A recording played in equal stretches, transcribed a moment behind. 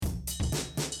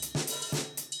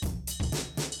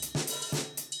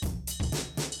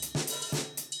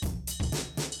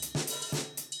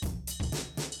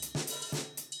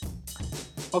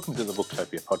Welcome to the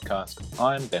Booktopia podcast.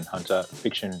 I'm Ben Hunter,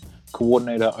 fiction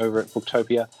coordinator over at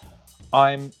Booktopia.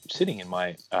 I'm sitting in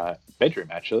my bedroom,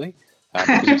 actually,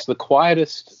 because it's the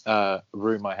quietest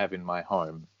room I have in my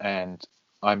home, and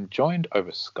I'm joined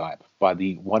over Skype by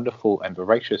the wonderful and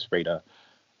voracious reader,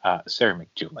 Sarah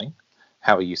McDouling.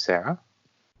 How are you, Sarah?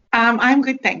 I'm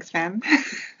good, thanks, Ben.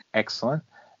 Excellent.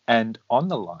 And on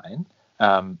the line,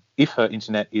 if her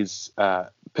internet is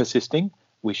persisting,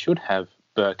 we should have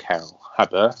Burr Carroll. Hi,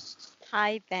 Burr.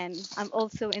 Hi, Ben. I'm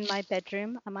also in my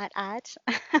bedroom, I might add.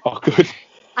 Oh, good.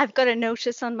 I've got a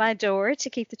notice on my door to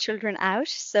keep the children out,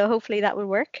 so hopefully that will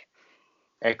work.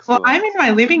 Excellent. Well, I'm in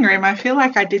my living room. I feel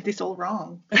like I did this all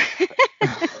wrong.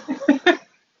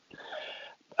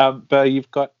 Burr,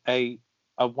 you've got a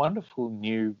wonderful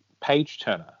new page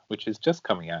turner, which is just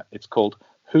coming out. It's called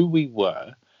Who We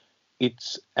Were.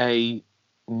 It's a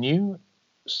new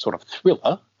sort of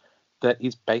thriller that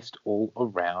is based all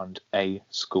around a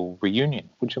school reunion.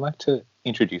 Would you like to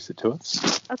introduce it to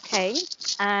us? Okay.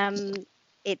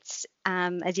 It's,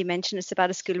 as you mentioned, it's about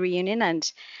a school reunion,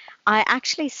 and I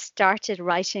actually started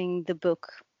writing the book,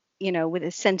 with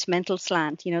a sentimental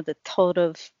slant, the thought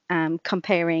of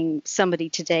comparing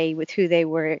somebody today with who they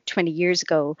were 20 years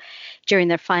ago during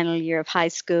their final year of high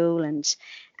school.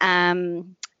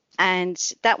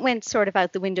 And that went sort of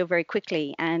out the window very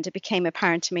quickly, and it became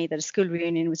apparent to me that a school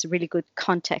reunion was a really good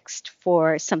context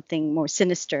for something more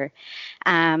sinister.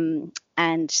 And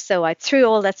so I threw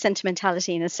all that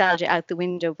sentimentality and nostalgia out the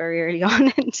window very early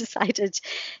on and decided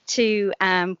to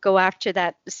go after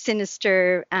that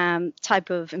sinister type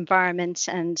of environment,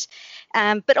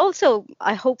 but also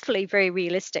hopefully very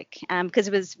realistic, because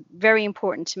it was very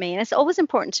important to me. And it's always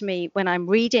important to me when I'm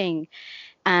reading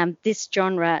this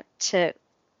genre to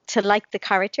like the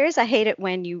characters. I hate it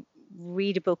when you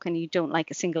read a book and you don't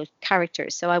like a single character.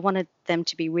 So I wanted them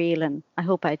to be real, and I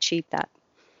hope I achieved that.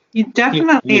 You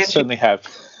definitely you certainly have.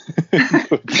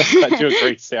 I do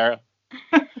agree, Sarah.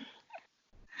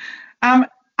 I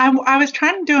was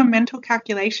trying to do a mental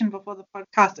calculation before the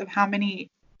podcast of how many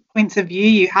points of view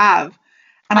you have,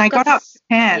 and I got up to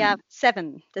 10. Yeah,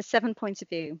 7. There's 7 points of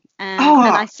view. And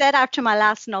I said after my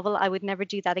last novel I would never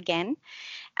do that again.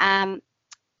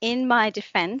 In my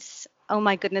defense, oh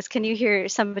my goodness, can you hear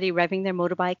somebody revving their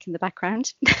motorbike in the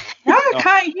background? No, I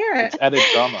can't hear it. It's added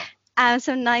drama.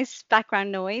 Some nice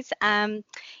background noise.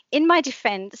 In my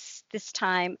defense this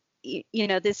time,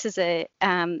 this is a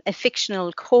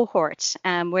fictional cohort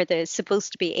where there's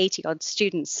supposed to be 80 odd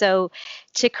students. So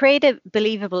to create a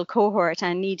believable cohort,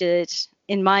 I needed,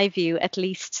 in my view, at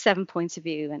least 7 points of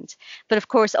view. But of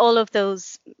course, all of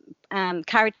those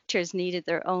characters needed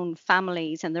their own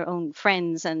families and their own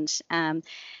friends, and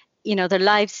their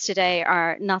lives today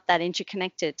are not that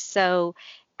interconnected. So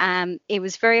it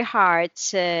was very hard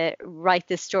to write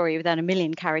this story without a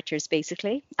million characters,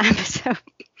 basically.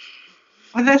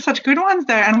 Well, there's such good ones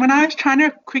there. And when I was trying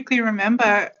to quickly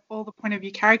remember all the point of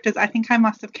view characters, I think I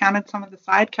must have counted some of the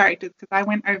side characters because I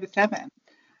went over 7.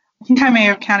 I think I may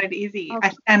have counted Izzy,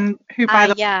 and who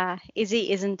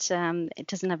Izzy isn't. It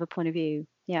doesn't have a point of view.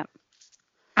 Yeah.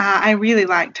 I really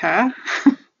liked her.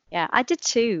 Yeah, I did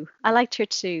too. I liked her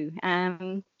too.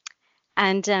 And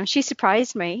she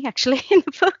surprised me actually in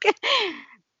the book.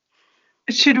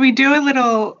 Should we do a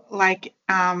little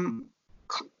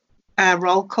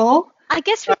roll call? I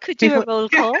guess we could do a roll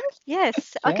call.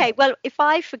 Yes. Okay. Well, if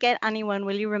I forget anyone,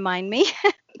 will you remind me?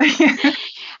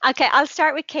 Okay, I'll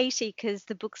start with Katie because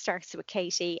the book starts with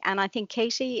Katie, and I think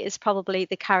Katie is probably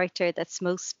the character that's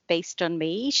most based on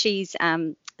me. She's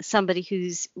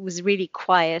somebody was really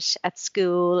quiet at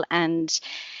school and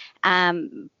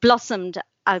blossomed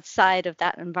outside of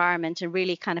that environment and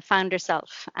really kind of found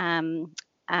herself,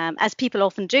 as people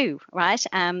often do, right?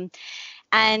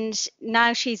 And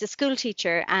now she's a school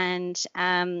teacher, and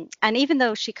even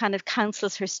though she kind of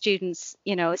counsels her students,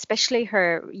 especially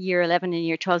her year 11 and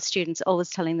year 12 students, always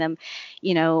telling them,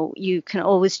 you can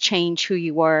always change who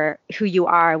you are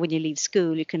when you leave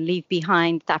school. You can leave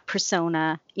behind that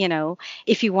persona,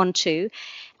 if you want to.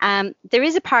 There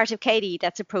is a part of Katie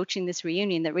that's approaching this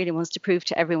reunion that really wants to prove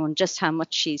to everyone just how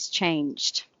much she's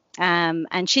changed.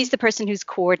 And she's the person who's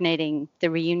coordinating the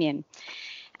reunion.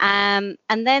 And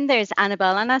then there's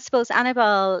Annabelle, and I suppose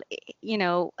Annabelle,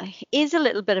 is a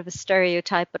little bit of a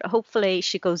stereotype, but hopefully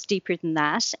she goes deeper than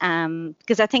that,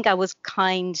 because I think I was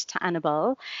kind to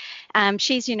Annabelle.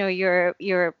 She's,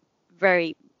 your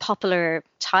very popular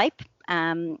type,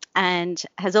 and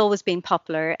has always been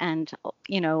popular, and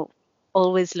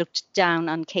always looked down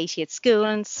on Katie at school,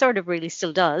 and sort of really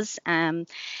still does, and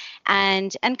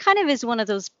kind of is one of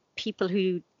those people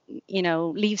who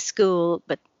leaves school,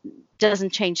 but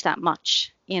doesn't change that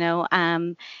much,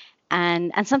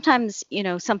 and sometimes,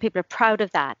 some people are proud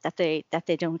of that they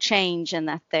don't change and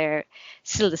that they're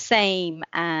still the same.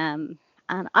 And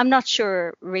I'm not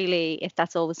sure really if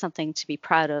that's always something to be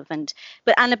proud of.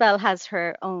 But Annabelle has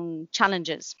her own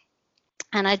challenges.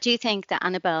 And I do think that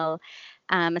Annabelle,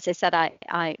 as I said,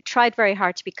 I tried very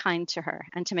hard to be kind to her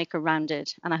and to make her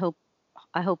rounded. And I hope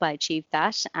I achieved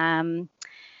that.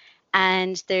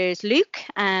 And there's Luke.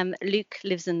 Luke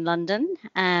lives in London,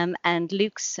 and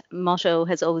Luke's motto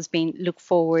has always been look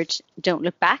forward, don't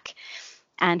look back.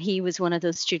 And he was one of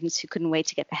those students who couldn't wait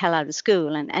to get the hell out of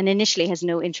school, and initially has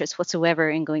no interest whatsoever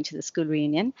in going to the school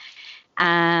reunion.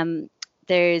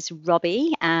 There's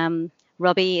Robbie.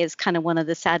 Robbie is kind of one of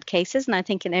the sad cases, and I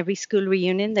think in every school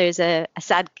reunion there's a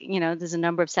sad, there's a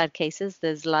number of sad cases.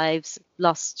 There's lives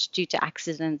lost due to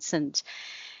accidents and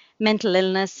mental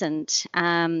illness,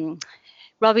 and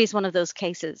Robbie is one of those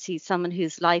cases. He's someone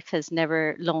whose life has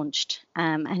never launched,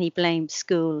 and he blames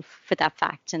school for that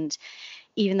fact. And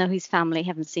even though his family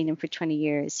haven't seen him for 20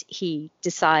 years, he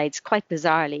decides quite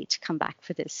bizarrely to come back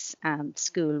for this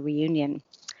school reunion.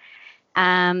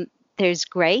 There's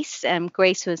Grace.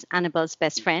 Grace was Annabelle's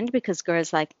best friend, because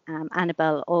girls like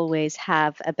Annabelle always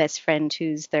have a best friend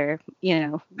who's their,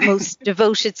 most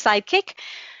devoted sidekick.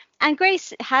 And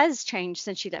Grace has changed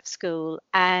since she left school,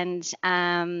 and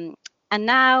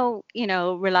now,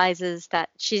 realizes that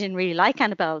she didn't really like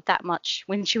Annabelle that much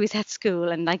when she was at school,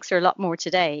 and likes her a lot more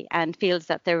today, and feels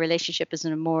that their relationship is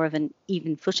on more of an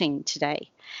even footing today.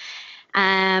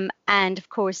 And of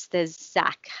course, there's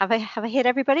Zach. Have I hit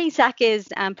everybody? Zach is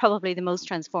probably the most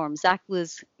transformed. Zach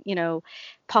was,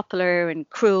 popular and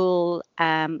cruel,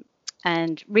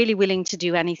 and really willing to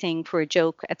do anything for a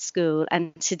joke at school.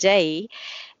 And today,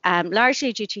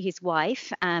 largely due to his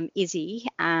wife, Izzy,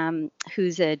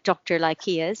 who's a doctor like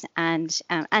he is, and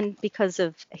because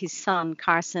of his son,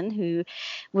 Carson, who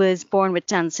was born with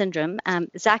Down syndrome,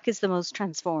 Zach is the most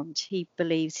transformed. He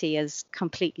believes he has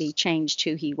completely changed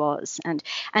who he was. And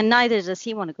neither does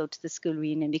he want to go to the school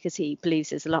reunion, because he believes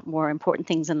there's a lot more important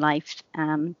things in life.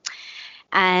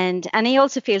 And he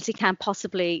also feels he can't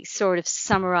possibly sort of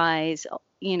summarize,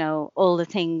 all the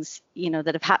things,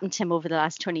 that have happened to him over the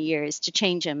last 20 years to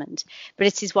change him. But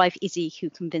it's his wife, Izzy, who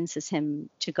convinces him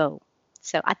to go.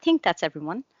 So I think that's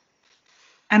everyone.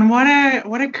 And what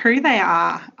a crew they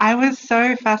are. I was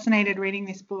so fascinated reading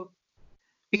this book,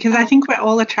 because I think we're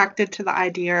all attracted to the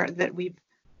idea that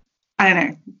I don't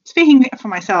know, speaking for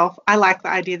myself, I like the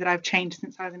idea that I've changed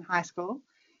since I was in high school.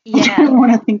 Yeah. I don't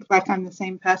want to think like I'm the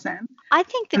same person. I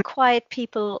think the quiet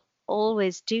people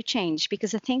always do change,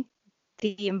 because I think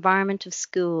the environment of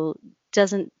school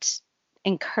doesn't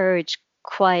encourage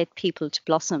quiet people to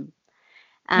blossom.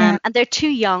 And they're too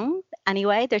young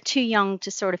anyway. They're too young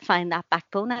to sort of find that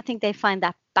backbone. I think they find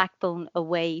that backbone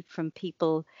away from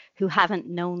people who haven't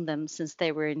known them since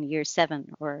they were in year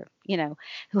 7, or,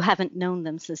 who haven't known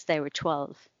them since they were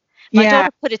 12. My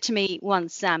daughter put it to me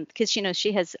once, because,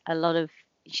 she has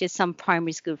some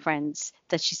primary school friends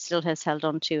that she still has held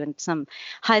on to, and some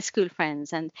high school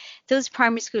friends. And those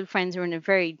primary school friends are in a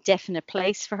very definite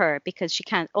place for her, because she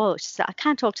said, I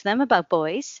can't talk to them about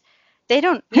boys. They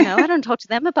don't, I don't talk to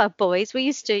them about boys. We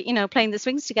used to, play in the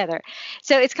swings together.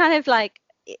 So it's kind of like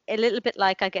a little bit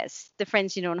like, I guess, the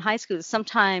friends, in high school.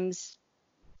 Sometimes,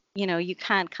 you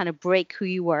can't kind of break who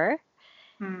you were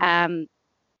in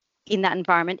that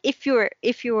environment. If you were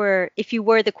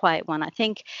the quiet one, I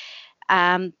think.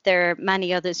 There are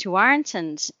many others who aren't,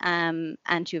 and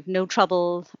you have no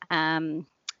trouble,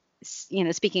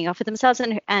 speaking up for themselves,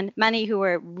 and many who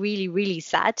are really, really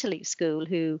sad to leave school,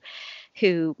 who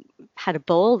had a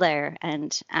ball there.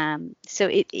 And so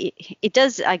it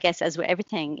does, I guess, as with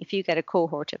everything, if you get a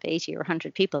cohort of 80 or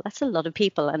 100 people, that's a lot of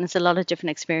people, and it's a lot of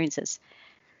different experiences.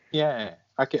 Yeah,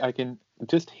 I can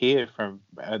just hear from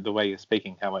the way you're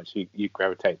speaking how much you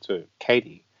gravitate to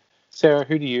Katie. Sarah,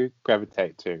 who do you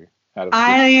gravitate to?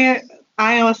 I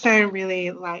also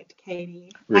really liked Katie.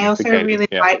 I also really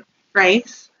liked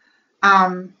Grace.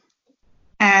 And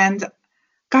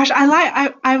gosh,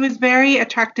 I was very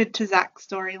attracted to Zach's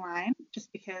storyline,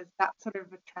 just because that sort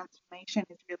of a transformation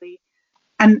is really,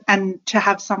 and to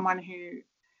have someone who,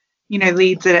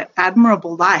 leads an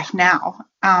admirable life now,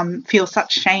 feels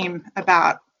such shame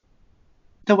about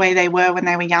the way they were when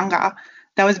they were younger.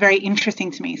 That was very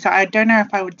interesting to me. So I don't know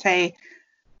if I would say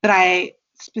that I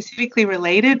specifically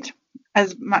related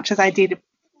as much as I did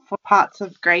for parts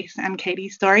of Grace and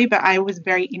Katie's story, but I was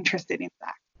very interested in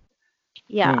Zach.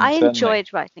 Yeah, I enjoyed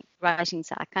writing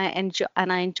Zach. I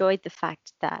enjoyed the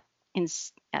fact that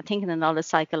I think in a lot of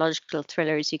psychological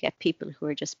thrillers, you get people who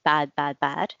are just bad, bad,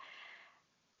 bad.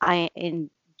 I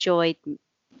enjoyed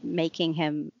making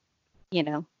him,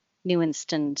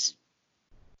 nuanced and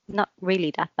not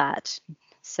really that bad.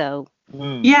 So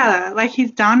yeah, like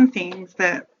he's done things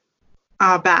that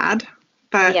are bad,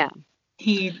 but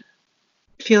he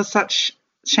feels such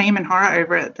shame and horror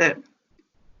over it that,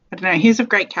 I don't know, he's a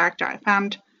great character. I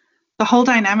found the whole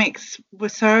dynamics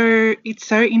it's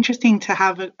so interesting to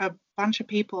have a bunch of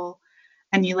people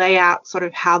and you lay out sort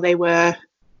of how they were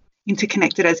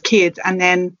interconnected as kids and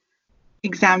then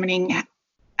examining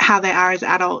how they are as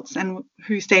adults and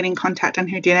who stayed in contact and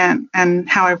who didn't and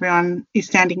how everyone is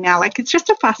standing now. Like, it's just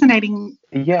a fascinating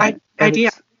idea.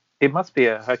 It must be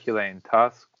a Herculean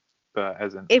task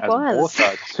as an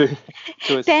author to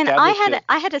establish Ben,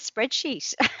 I had a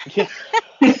spreadsheet. Yeah.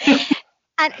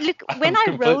 And look, when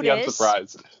I wrote it,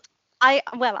 unsurprised.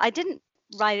 I didn't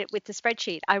write it with the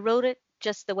spreadsheet. I wrote it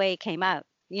just the way it came out,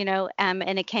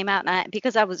 and it came out, and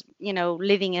because I was,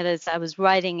 living it as I was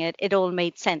writing it, it all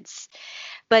made sense.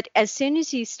 But as soon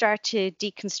as you start to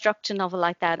deconstruct a novel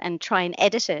like that and try and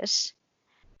edit it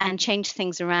and change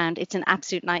things around, it's an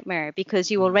absolute nightmare because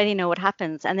you already know what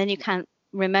happens, and then you can't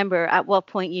remember at what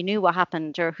point you knew what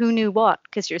happened or who knew what,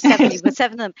 because you've got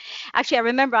 7 of them. Actually, I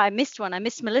remember I missed one. I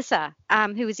missed Melissa,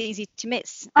 who was easy to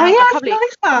miss.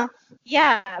 Melissa.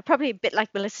 Yeah, probably a bit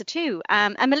like Melissa too.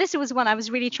 And Melissa was one I was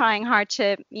really trying hard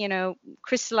to,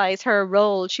 crystallize her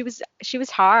role. She was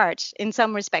hard in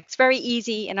some respects, very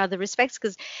easy in other respects,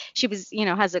 because she was,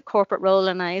 has a corporate role,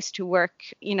 and I used to work,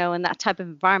 in that type of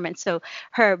environment. So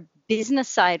her business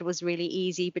side was really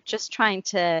easy, but just trying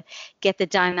to get the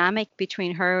dynamic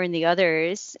between her and the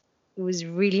others, it was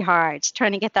really hard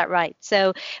trying to get that right.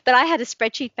 So, but I had a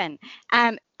spreadsheet pen,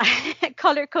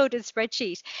 color coded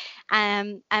spreadsheet,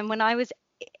 and when I was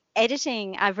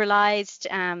editing, I've realized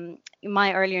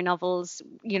my earlier novels,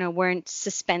 weren't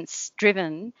suspense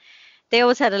driven. They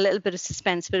always had a little bit of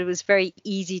suspense, but it was very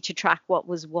easy to track what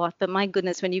was what. But my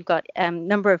goodness, when you've got a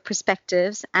number of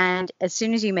perspectives, and as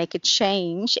soon as you make a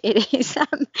change, it is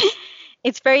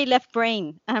it's very left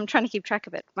brain. I'm trying to keep track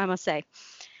of it, I must say.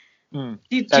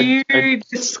 Did you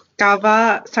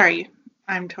discover? Sorry,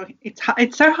 I'm talking.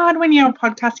 It's so hard when you're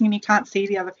podcasting and you can't see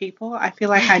the other people. I feel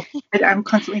like I'm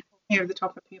constantly talking over the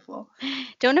top of people.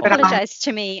 Don't apologize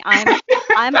to me.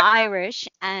 I'm Irish,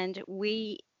 and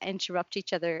we interrupt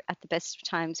each other at the best of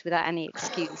times without any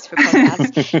excuse for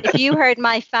podcasts. If you heard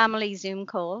my family Zoom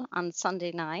call on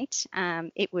Sunday night,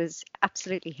 it was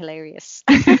absolutely hilarious.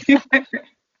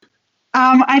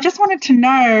 I just wanted to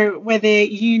know whether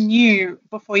you knew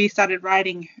before you started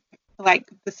writing, like,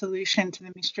 the solution to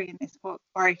the mystery in this book,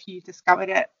 or if you discovered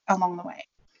it along the way.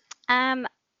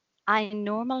 I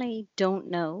normally don't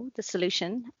know the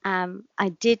solution. I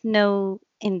did know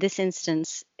in this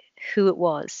instance who it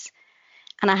was,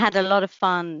 and I had a lot of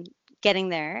fun getting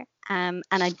there. And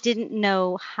I didn't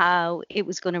know how it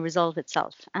was going to resolve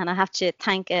itself. And I have to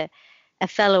thank a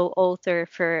fellow author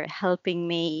for helping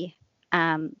me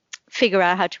figure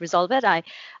out how to resolve it. I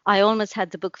almost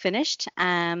had the book finished,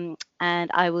 and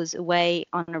I was away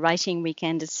on a writing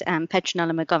weekend. It's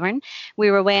Petronella McGovern.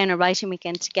 We were away on a writing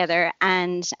weekend together,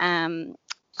 and I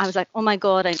was like, oh my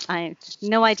God, I have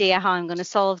no idea how I'm going to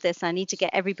solve this. I need to get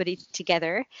everybody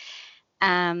together.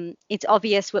 It's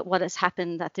obvious with what has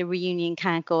happened that the reunion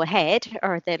can't go ahead,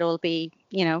 or they'd all be,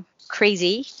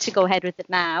 crazy to go ahead with it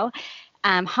now.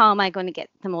 How am I going to get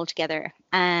them all together?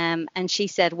 And she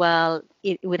said, well,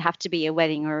 it would have to be a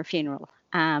wedding or a funeral.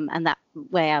 And that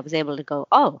way I was able to go,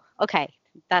 oh, okay,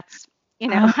 that's,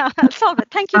 I'll solve it.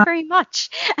 Thank you very much.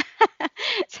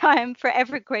 So I'm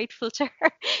forever grateful to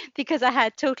her, because I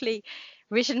had totally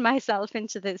written myself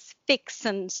into this fix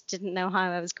and didn't know how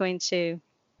I was going to,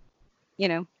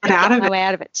 get my way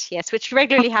out of it. Yes, which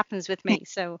regularly happens with me.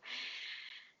 So.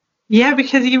 Yeah,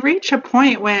 because you reach a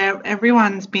point where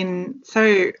everyone's been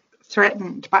so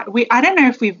threatened. But I don't know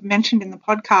if we've mentioned in the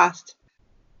podcast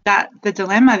that the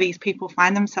dilemma these people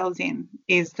find themselves in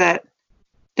is that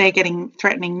they're getting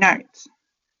threatening notes.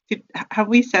 Have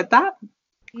we said that?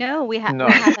 No, we haven't.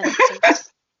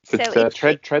 But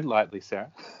tread lightly,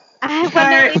 Sarah. Well,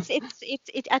 no,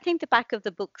 it's. I think the back of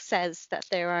the book says that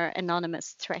there are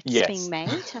anonymous threats being made.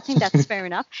 I think that's fair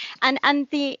enough. And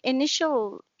the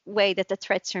initial way that the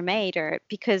threats are made are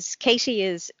because Katie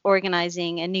is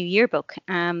organizing a new yearbook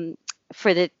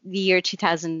for the year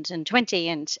 2020,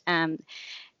 and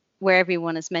where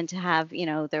everyone is meant to have,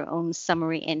 their own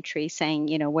summary entry saying,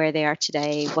 where they are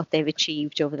today, what they've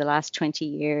achieved over the last 20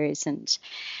 years, and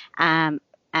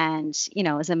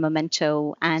as a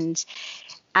memento. And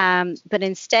but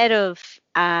instead of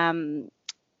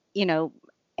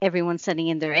everyone sending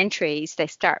in their entries, they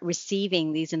start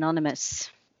receiving these anonymous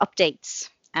updates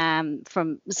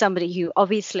from somebody who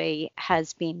obviously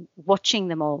has been watching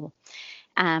them all.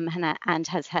 And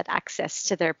has had access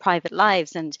to their private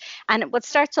lives, and what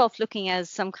starts off looking as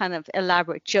some kind of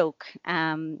elaborate joke,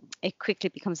 it quickly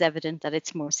becomes evident that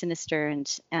it's more sinister,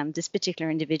 and this particular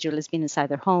individual has been inside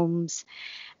their homes,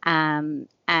 and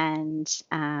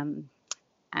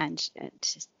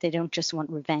they don't just want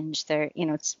revenge. They're,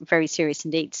 it's very serious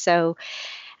indeed. So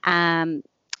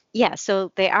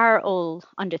so they are all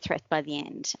under threat by the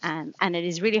end, and it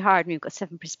is really hard when you've got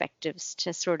 7 perspectives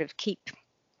to sort of keep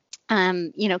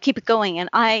it going. And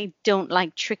I don't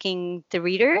like tricking the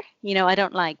reader. I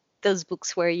don't like those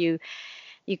books where you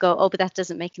go, oh, but that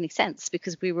doesn't make any sense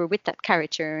because we were with that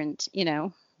character, and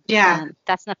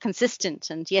that's not consistent.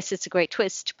 And yes, it's a great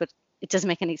twist, but it doesn't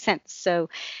make any sense. So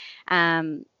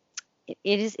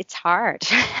it's hard.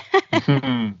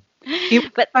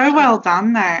 But so well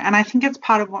done though, and I think it's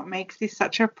part of what makes this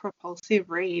such a propulsive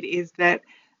read is that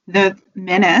the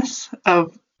menace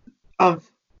of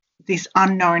this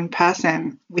unknown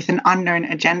person with an unknown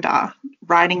agenda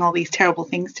writing all these terrible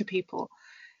things to people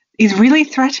is really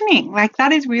threatening. Like,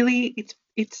 that is really,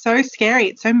 it's so scary.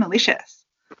 It's so malicious.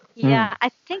 Yeah, I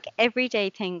think everyday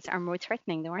things are more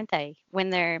threatening, though, aren't they? When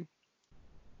they're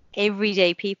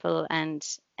everyday people and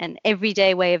an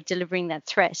everyday way of delivering that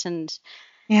threat. And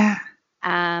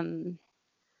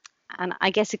and I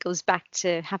guess it goes back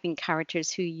to having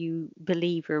characters who you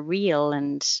believe are real,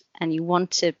 and you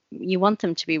want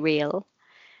them to be real.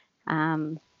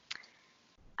 So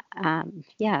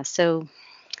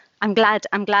I'm glad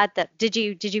that did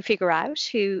you figure out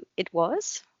who it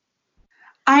was?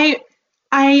 I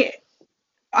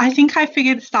think I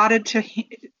started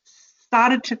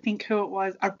to think who it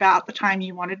was about the time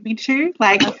you wanted me to.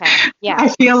 Like, I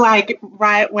feel like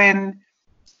right when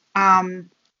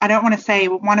I don't want to say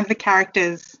one of the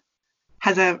characters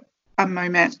has a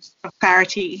moment of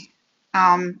clarity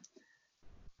and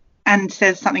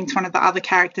says something to one of the other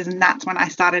characters, and that's when I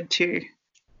started to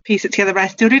piece it together. But I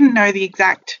still didn't know the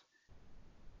exact,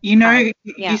 you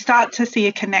start to see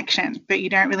a connection, but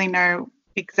you don't really know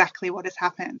exactly what has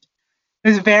happened. It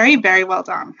was very, very well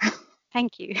done.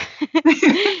 Thank you.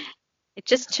 It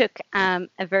just took a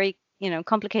very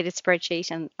complicated spreadsheet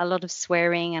and a lot of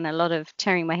swearing and a lot of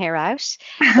tearing my hair out.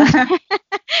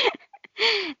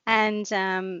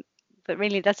 But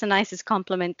really, that's the nicest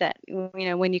compliment, that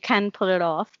when you can pull it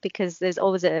off, because there's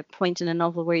always a point in a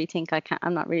novel where you think,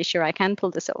 I'm not really sure I can pull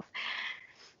this off.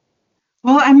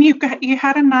 Well, and you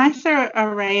had a nicer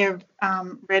array of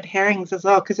red herrings as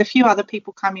well, because a few other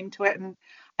people come into it, and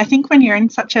I think when you're in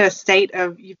such a state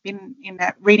of, you've been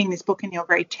reading this book and you're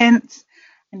very tense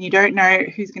and you don't know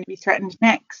who's going to be threatened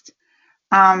next,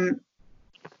 any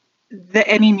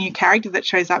new character that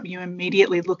shows up, you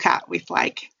immediately look at with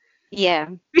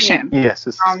suspicion. Yes,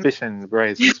 the suspicion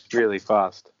raises really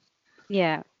fast.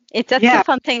 Yeah. That's the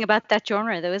fun thing about that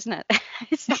genre, though, isn't it?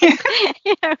 It's like,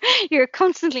 you're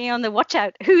constantly on the watch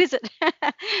out. Who is it?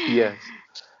 Yes.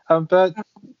 But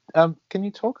can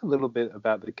you talk a little bit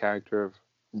about the character of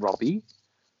Robbie?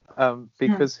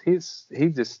 Because he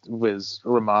just was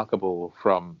remarkable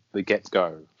from the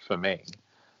get-go for me.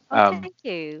 Thank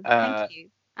you. Thank you.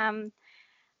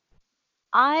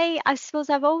 I suppose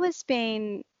I've always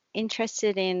been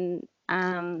interested in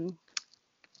when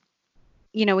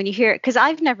you hear, because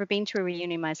I've never been to a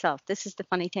reunion myself. This is the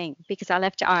funny thing, because I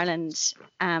left Ireland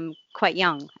quite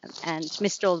young and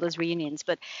missed all those reunions.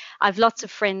 But I've lots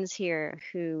of friends here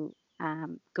who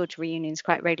go to reunions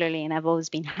quite regularly, and I've always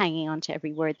been hanging on to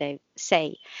every word they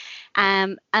say.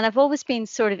 And I've always been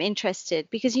sort of interested,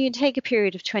 because you take a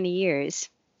period of 20 years,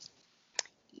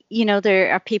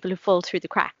 there are people who fall through the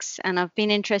cracks, and I've been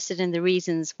interested in the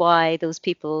reasons why those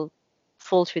people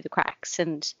fall through the cracks.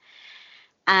 And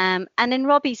in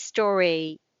Robbie's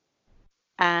story,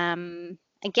 again,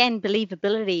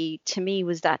 believability to me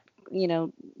was that,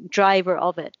 driver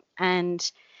of it,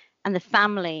 and the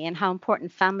family, and how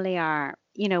important family are,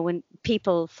 when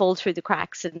people fall through the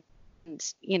cracks, and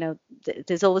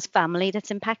there's always family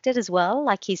that's impacted as well,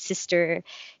 like his sister,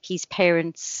 his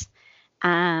parents,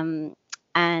 and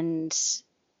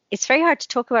it's very hard to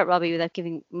talk about Robbie without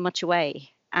giving much away.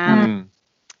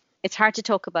 It's hard to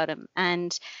talk about him,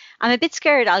 and I'm a bit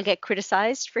scared I'll get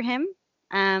criticized for him,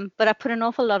 but I put an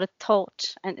awful lot of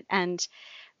thought and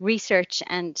research,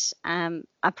 and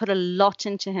I put a lot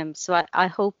into him, so I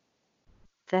hope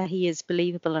that he is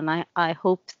believable, and I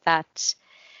hope that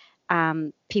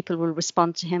people will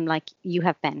respond to him like you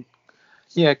have been.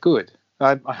 Yeah, good.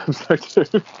 I hope so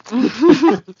too.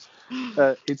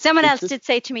 Someone else did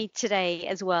say to me today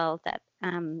as well that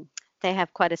they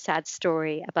have quite a sad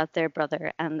story about their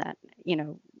brother, and that,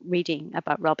 reading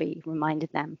about Robbie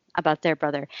reminded them about their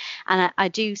brother. And I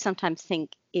do sometimes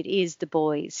think it is the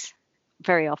boys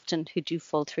very often who do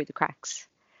fall through the cracks.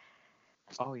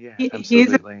 Oh yeah, He's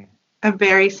absolutely. a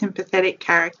very sympathetic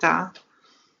character.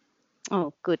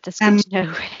 Oh, good. That's good to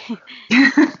know.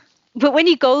 But when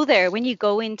you go there, when you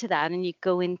go into that and you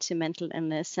go into mental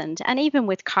illness, and even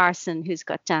with Carson, who's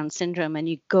got Down syndrome, and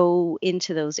you go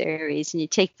into those areas and you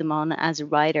take them on as a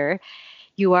writer,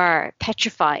 you are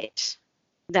petrified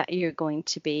that you're going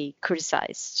to be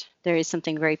criticized. There is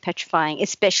something very petrifying,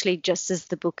 especially just as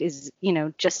the book is,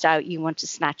 just out. You want to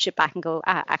snatch it back and go,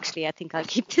 actually, I think I'll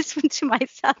keep this one to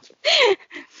myself.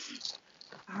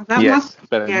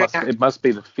 It must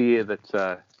be the fear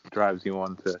that drives you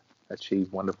on to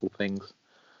achieve wonderful things.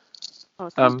 Oh,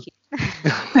 thank you.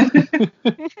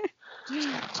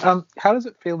 How does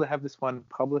it feel to have this one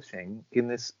publishing in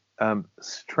this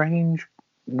strange,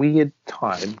 weird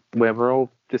time where we're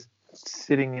all just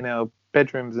sitting in our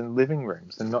bedrooms and living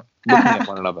rooms and not looking at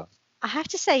one another? I have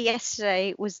to say,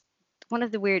 yesterday was one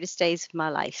of the weirdest days of my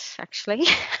life, actually.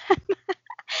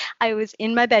 I was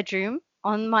in my bedroom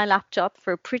on my laptop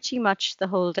for pretty much the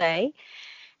whole day.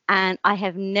 And I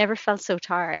have never felt so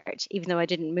tired, even though I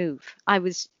didn't move. I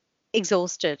was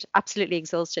exhausted, absolutely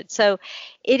exhausted. So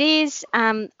it is,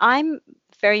 I'm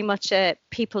very much a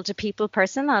people-to-people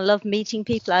person. I love meeting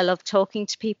people. I love talking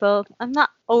to people. I'm not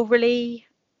overly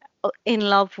in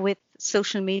love with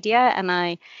social media. And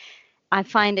I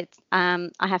find it, I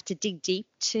have to dig deep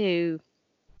to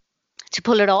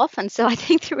pull it off. And so I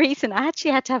think the reason I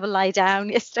actually had to have a lie down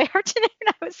yesterday afternoon,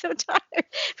 I was so tired.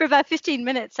 For about 15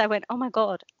 minutes, I went, oh my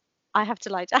God, I have to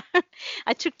lie down.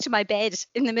 I took to my bed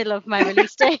in the middle of my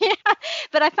release day.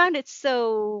 But I found it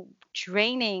so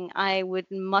draining. I would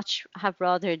much have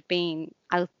rather been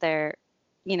out there,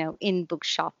 in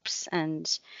bookshops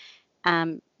and,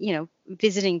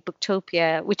 visiting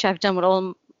Booktopia, which I've done with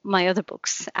all my other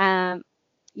books.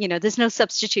 There's no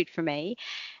substitute for me.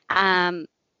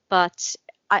 But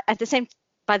by the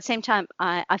same time,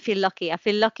 I feel lucky. I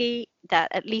feel lucky that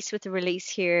at least with the release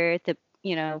here,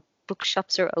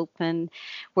 bookshops are open,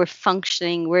 we're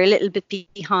functioning, we're a little bit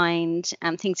behind,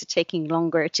 and things are taking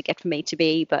longer to get from A to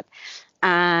B, but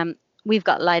we've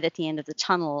got light at the end of the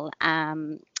tunnel.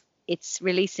 It's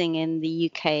releasing in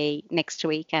the UK next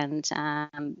week, and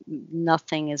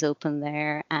nothing is open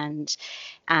there, and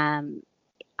I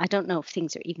don't know if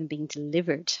things are even being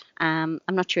delivered. I'm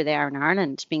not sure they are in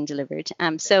Ireland being delivered.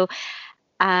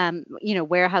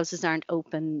 Warehouses aren't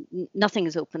open, nothing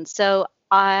is open. So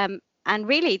and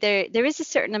really, there is a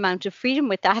certain amount of freedom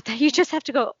with that you just have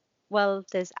to go, well,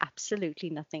 there's absolutely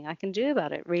nothing I can do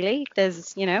about it, really.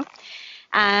 There's,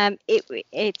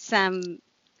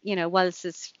 whilst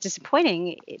it's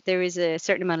disappointing, there is a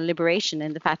certain amount of liberation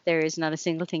in the fact there is not a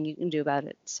single thing you can do about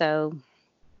it. So,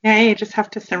 yeah, you just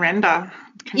have to surrender.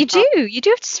 You do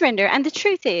have to surrender. And the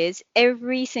truth is,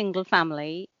 every single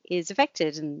family is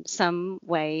affected in some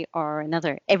way or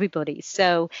another, everybody.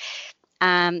 So,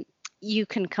 you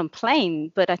can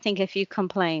complain, but I think if you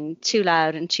complain too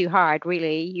loud and too hard,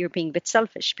 really, you're being a bit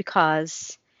selfish,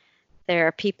 because there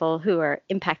are people who are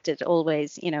impacted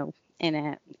always, in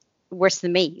a worse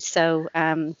than me. So,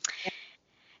 and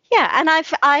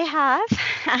I have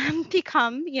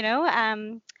become,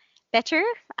 better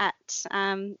at,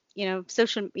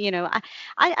 social,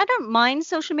 I don't mind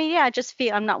social media. I just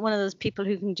feel I'm not one of those people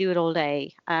who can do it all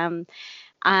day. But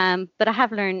I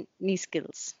have learned new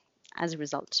skills as a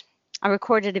result. I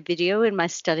recorded a video in my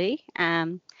study,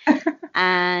 and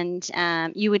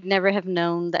you would never have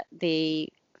known that the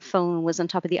phone was on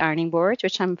top of the ironing board,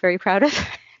 which I'm very proud of.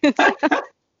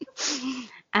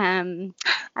 And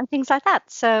things like that.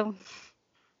 So,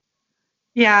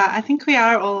 yeah, I think we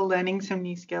are all learning some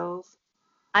new skills.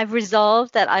 I've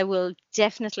resolved that I will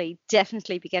definitely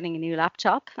be getting a new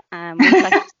laptop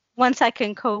once I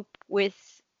can cope with,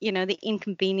 the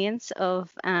inconvenience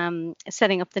of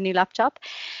setting up the new laptop.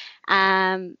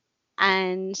 And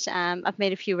I've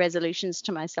made a few resolutions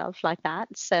to myself like that.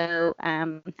 So,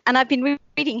 and I've been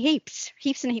reading heaps.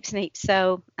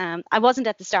 So, I wasn't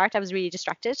at the start. I was really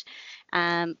distracted.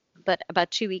 But about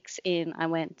 2 weeks in, I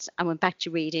went back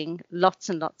to reading, lots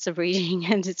and lots of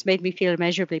reading, and it's made me feel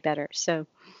immeasurably better. So,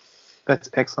 that's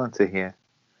excellent to hear.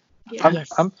 Yeah.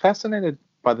 I'm fascinated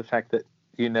by the fact that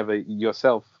you never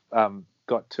yourself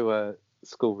got to a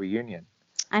school reunion.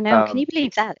 I know. Can you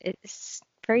believe that? It's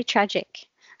very tragic.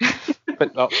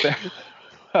 But not fair.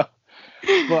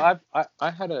 Well,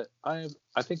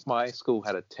 I think my school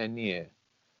had a 10-year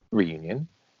reunion,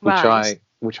 Right.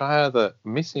 which I either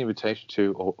missed the invitation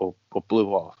to or blew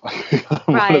off.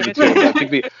 One Right. of the two. But I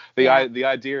think Yeah. the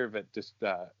idea of it just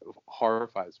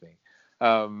horrifies me.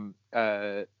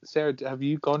 Sarah, have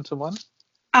you gone to one?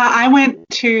 I went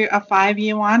to a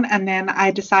 5-year one, and then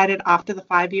I decided after the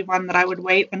 5-year one that I would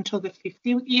wait until the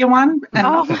 50-year one. And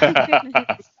Oh my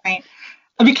goodness.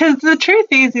 because the truth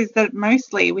is that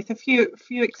mostly, with a few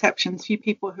exceptions, few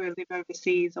people who live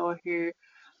overseas or who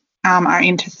are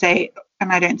interstate,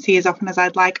 and I don't see as often as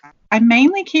I'd like, I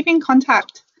mainly keep in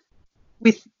contact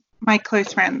with my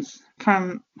close friends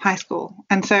from high school,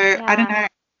 and so I don't Yeah.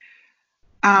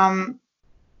 know.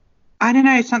 I don't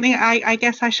know, something I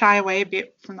guess I shy away a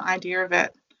bit from the idea of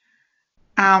it.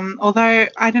 Although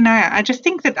I don't know, I just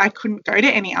think that I couldn't go to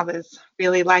any others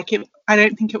really. Like I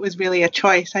don't think it was really a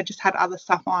choice. I just had other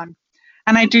stuff on,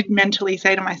 and I did mentally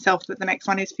say to myself that the next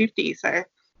one is 50. So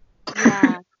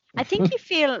Yeah. I think you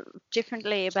feel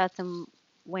differently about them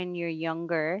when you're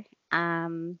younger.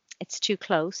 It's too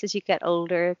close. As you get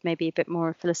older, maybe a bit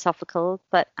more philosophical.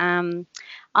 But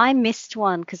I missed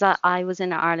one because I was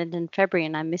in Ireland in February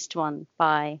and I missed one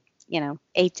by,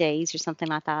 8 days or something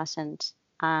like that. And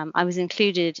I was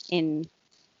included in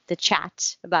the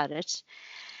chat about it.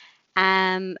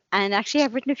 And actually,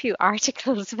 I've written a few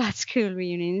articles about school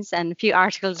reunions and a few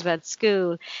articles about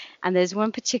school. And there's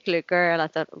one particular girl I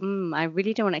thought, I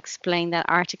really don't want to explain that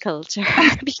article to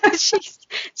her because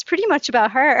it's pretty much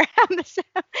about her. So,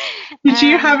 did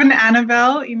you have an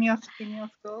Annabelle in your school?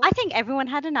 I think everyone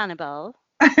had an Annabelle.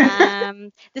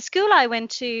 The school I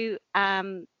went to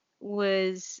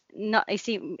was not. I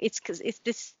see. It's because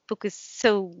this book is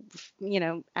so,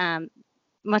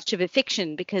 much of a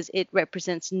fiction because it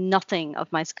represents nothing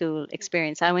of my school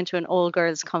experience. I went to an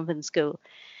all-girls convent school.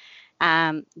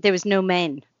 There was no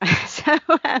men, so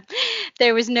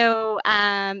there was no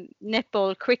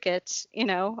netball, cricket,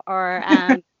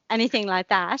 or anything like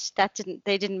that.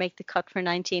 They didn't make the cut for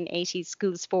 1980s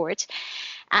school sport.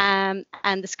 And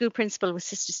the school principal was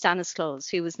Sister Stanislaus,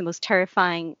 who was the most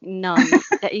terrifying nun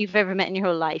that you've ever met in your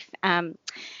whole life. And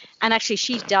actually,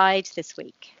 she died this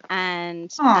week.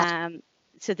 And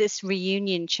so this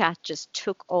reunion chat just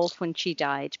took off when she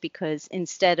died because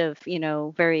instead of,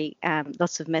 very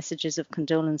lots of messages of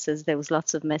condolences, there was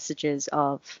lots of messages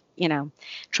of,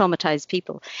 traumatized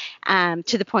people,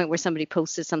 to the point where somebody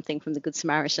posted something from the Good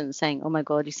Samaritan saying, "Oh my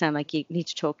God, you sound like you need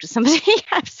to talk to somebody."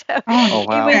 So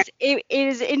wow. it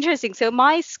is interesting. So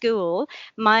my school,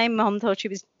 my mum thought she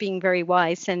was being very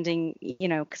wise sending,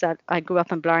 because I grew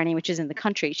up in Blarney, which is in the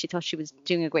country. She thought she was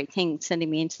doing a great thing sending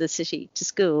me into the city to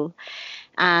school.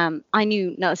 I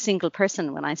knew not a single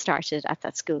person when I started at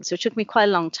that school, so it took me quite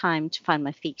a long time to find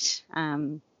my feet.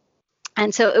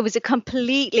 And so it was a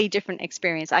completely different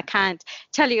experience. I can't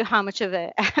tell you how much of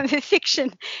a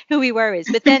fiction who we were is,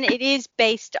 but then it is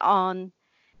based on,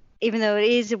 even though it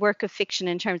is a work of fiction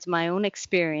in terms of my own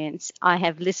experience, I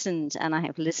have listened and I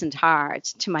have listened hard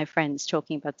to my friends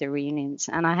talking about their reunions,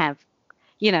 and I have,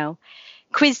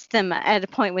 quizzed them at a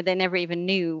point where they never even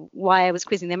knew why I was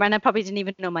quizzing them, and I probably didn't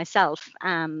even know myself,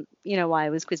 why I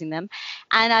was quizzing them.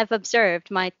 And I've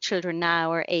observed my children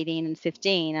now are 18 and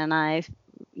 15, and I've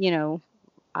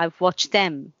watched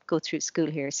them go through school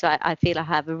here, so I feel I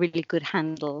have a really good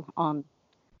handle on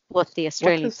what the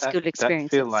Australian school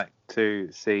experience that feel is. like to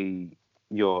see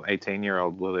your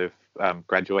 18-year-old will have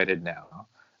graduated now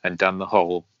and done the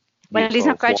whole? Well, he's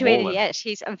not graduated yet.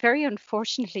 He's very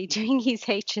unfortunately doing his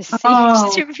HSC, Oh,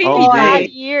 which is a really bad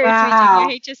year to be doing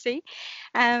your HSC.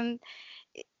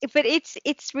 But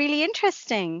it's really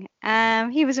interesting.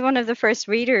 He was one of the first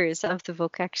readers of the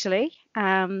book, actually,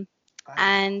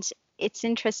 and it's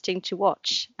interesting to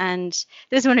watch. And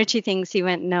there's one or two things he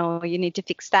went, "No, you need to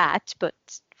fix that," but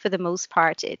for the most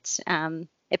part, it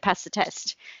passed the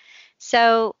test.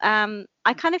 So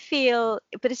I kind of feel,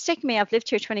 but it's taken me. I've lived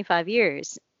here 25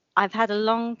 years. I've had a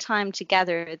long time to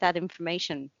gather that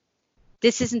information.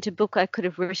 This isn't a book I could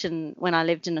have written when I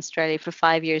lived in Australia for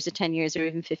 5 years or 10 years or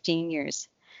even 15 years.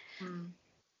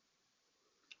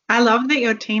 I love that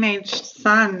your teenage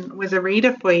son was a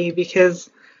reader for you, because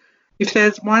if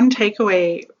there's one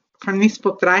takeaway from this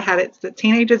book that I had, it's that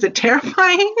teenagers are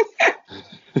terrifying.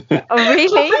 Oh,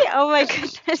 really? Oh, my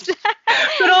goodness.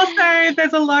 But also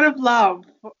there's a lot of love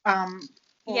from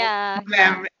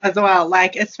them as well,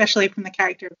 like especially from the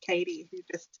character of Katie, who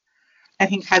just, I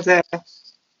think, has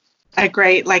a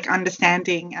great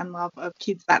understanding and love of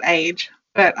kids that age.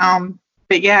 But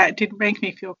yeah, it did make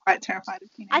me feel quite terrified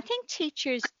of teenagers. I think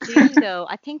teachers do, though.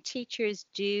 I think teachers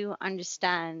do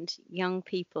understand young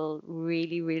people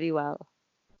really, really well.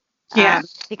 Yeah.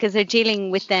 Because they're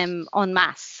dealing with them en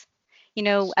masse.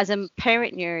 as a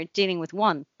parent, you're dealing with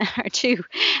one or two,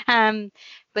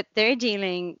 but they're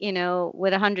dealing,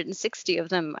 with 160 of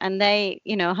them, and they,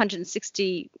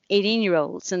 160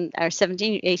 18-year-olds and or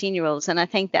 17, 18-year-olds, and I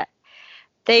think that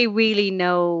they really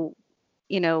know,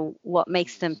 what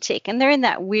makes them tick, and they're in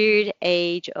that weird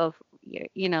age of,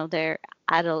 they're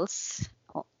adults,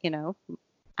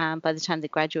 by the time they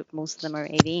graduate, most of them are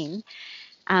 18.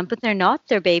 But they're not.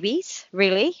 They're babies,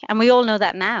 really. And we all know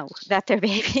that now, that they're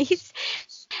babies.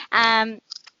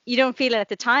 You don't feel it at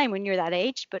the time when you're that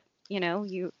age, but,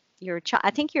 you're a child.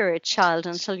 I think you're a child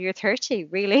until you're 30,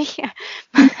 really.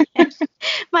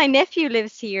 My nephew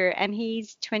lives here and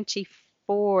he's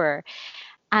 24.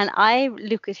 And I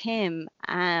look at him,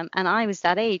 and I was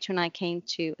that age when I came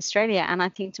to Australia, and I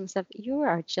think to myself, you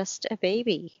are just a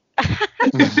baby.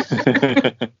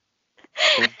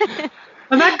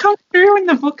 Well, that comes through in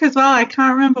the book as well. I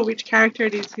can't remember which character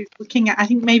it is who's looking at, I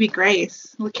think maybe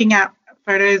Grace, looking at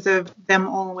photos of them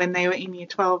all when they were in year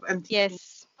 12 and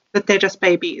yes, that they're just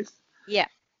babies. Yeah.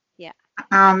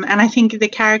 And I think the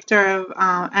character of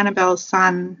Annabelle's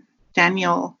son,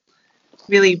 Daniel,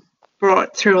 really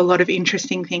brought through a lot of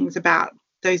interesting things about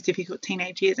those difficult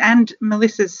teenage years, and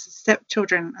Melissa's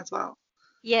stepchildren as well.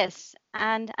 Yes,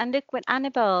 and look, with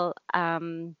Annabelle,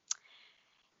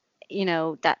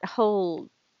 that whole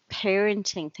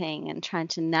parenting thing and trying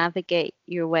to navigate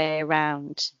your way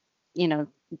around,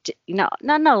 not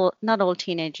all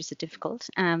teenagers are difficult,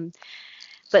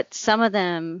 but some of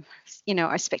them,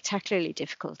 are spectacularly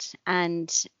difficult,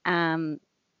 and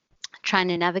trying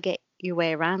to navigate your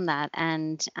way around that.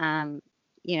 And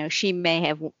she may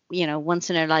have, once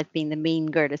in her life been the mean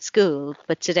girl at school,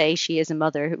 but today she is a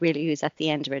mother who's at the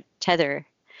end of her tether.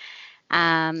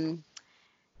 And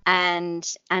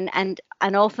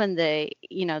often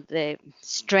the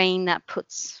strain that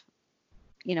puts,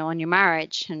 on your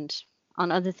marriage and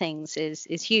on other things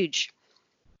is huge.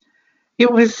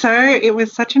 It was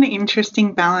such an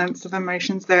interesting balance of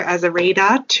emotions though, as a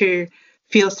reader, to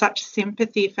feel such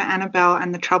sympathy for Annabelle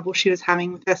and the trouble she was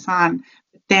having with her son.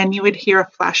 But then you would hear a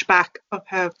flashback of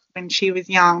her when she was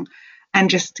young, and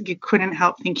just you couldn't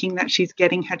help thinking that she's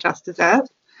getting her just desserts.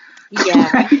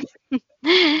 Yeah.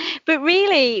 But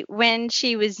really, when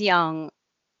she was young,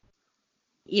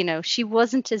 she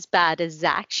wasn't as bad as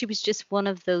Zach. She was just one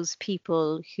of those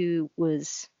people who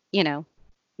was,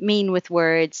 mean with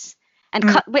words, and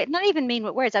not even mean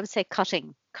with words. I would say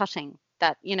cutting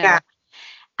that, Yeah.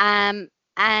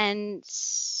 And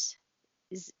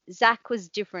Zach was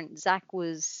different. Zach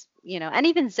was, and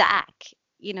even Zach,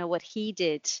 what he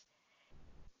did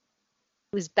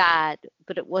was bad,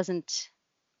 but it wasn't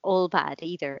all bad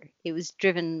either. It was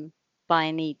driven by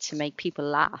a need to make people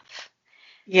laugh.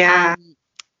 Yeah.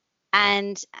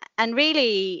 And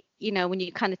really, when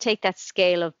you kind of take that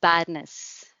scale of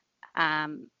badness,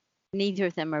 neither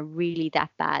of them are really that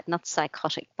bad, not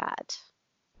psychotic bad.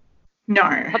 No.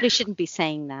 Probably shouldn't be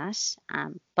saying that,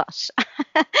 but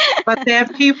but they're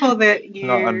people that you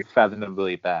not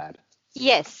unfathomably bad.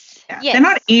 Yes. Yeah. Yes. They're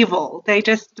not evil. They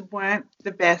just weren't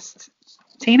the best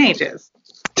teenagers.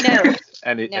 No.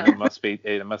 And it must be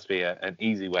an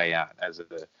easy way out as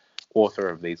the author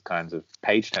of these kinds of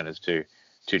page turners to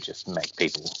just make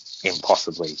people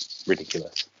impossibly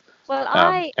ridiculous. Well,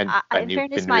 in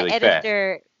fairness, my really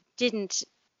editor didn't.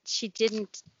 She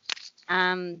didn't.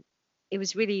 It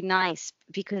was really nice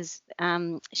because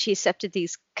she accepted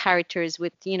these characters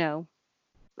with, it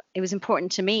was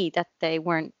important to me that they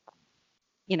weren't,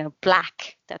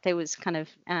 black, that they was kind of,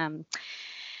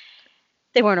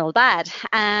 they weren't all bad.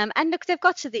 And look, they've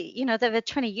got to they've had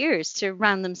 20 years to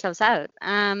round themselves out.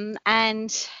 And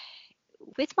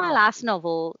with my last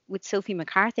novel, with Sophie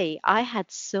McCarthy, I had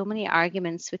so many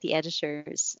arguments with the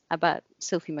editors about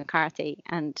Sophie McCarthy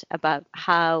and about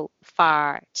how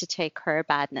far to take her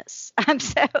badness.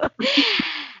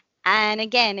 And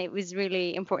again, it was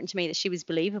really important to me that she was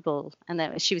believable and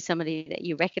that she was somebody that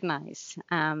you recognize.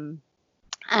 And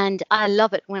I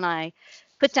love it when I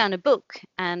put down a book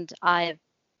and I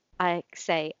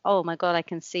say, oh my God, I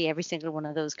can see every single one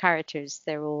of those characters.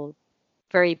 They're all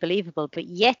very believable, but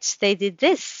yet they did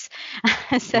this.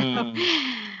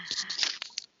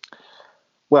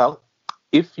 Well,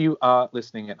 if you are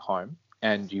listening at home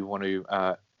and you want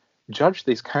to judge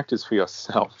these characters for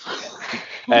yourself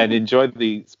and enjoy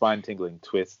the spine-tingling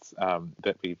twists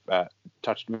that we've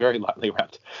touched very lightly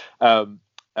around,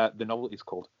 the novel is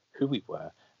called Who We Were.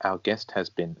 Our guest has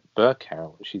been Ber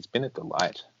Carroll. She's been a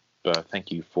delight. Ber, thank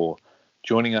you for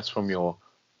joining us from your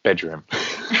bedroom.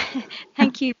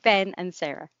 Thank you, Ben and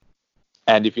Sarah.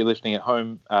 And if you're listening at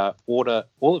home, order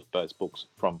all of Ber's books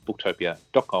from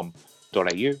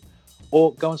booktopia.com.au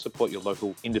or go and support your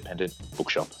local independent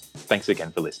bookshop. Thanks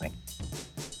again for listening.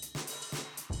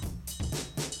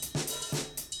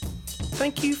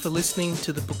 Thank you for listening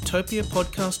to the Booktopia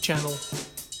podcast channel.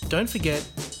 Don't forget,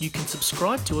 you can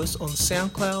subscribe to us on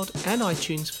SoundCloud and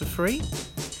iTunes for free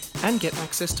and get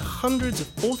access to hundreds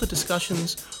of author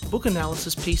discussions, book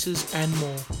analysis pieces, and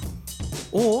more.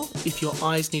 Or, if your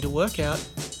eyes need a workout,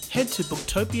 head to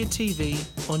Booktopia TV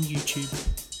on YouTube.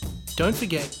 Don't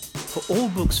forget, for all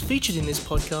books featured in this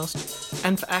podcast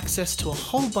and for access to a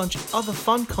whole bunch of other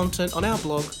fun content on our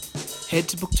blog, head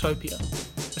to Booktopia,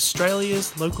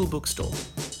 Australia's local bookstore,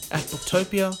 at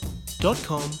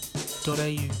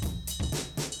booktopia.com.au.